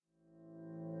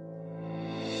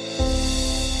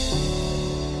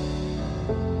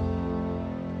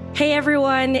Hey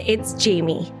everyone, it's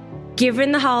Jamie.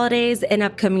 Given the holidays and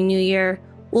upcoming New Year,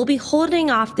 we'll be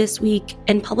holding off this week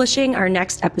and publishing our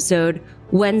next episode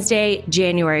Wednesday,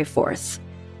 January 4th.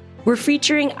 We're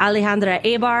featuring Alejandra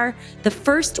Aybar, the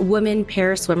first woman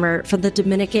paraswimmer from the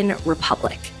Dominican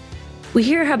Republic. We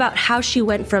hear about how she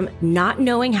went from not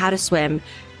knowing how to swim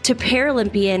to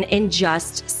Paralympian in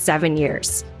just 7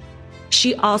 years.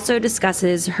 She also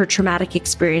discusses her traumatic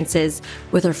experiences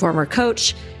with her former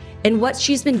coach and what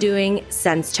she's been doing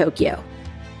since Tokyo.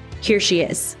 Here she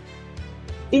is.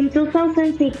 In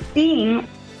 2016,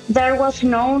 there was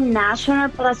no national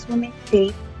paraswimming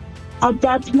team. At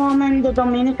that moment, the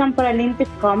Dominican Paralympic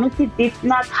Committee did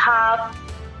not have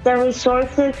the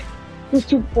resources to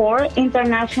support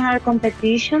international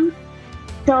competition.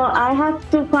 So I had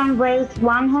to fundraise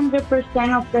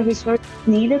 100% of the resources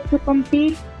needed to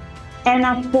compete and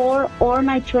afford all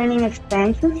my training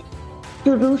expenses.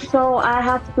 To do so, I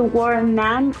have to work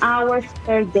 9 hours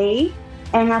per day,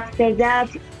 and after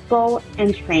that, go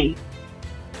and train.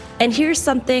 And here's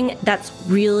something that's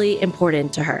really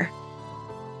important to her.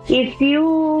 If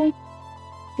you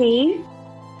see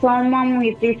someone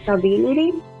with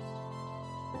disability,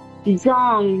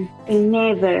 don't and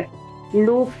never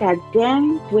look at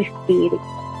them with pity.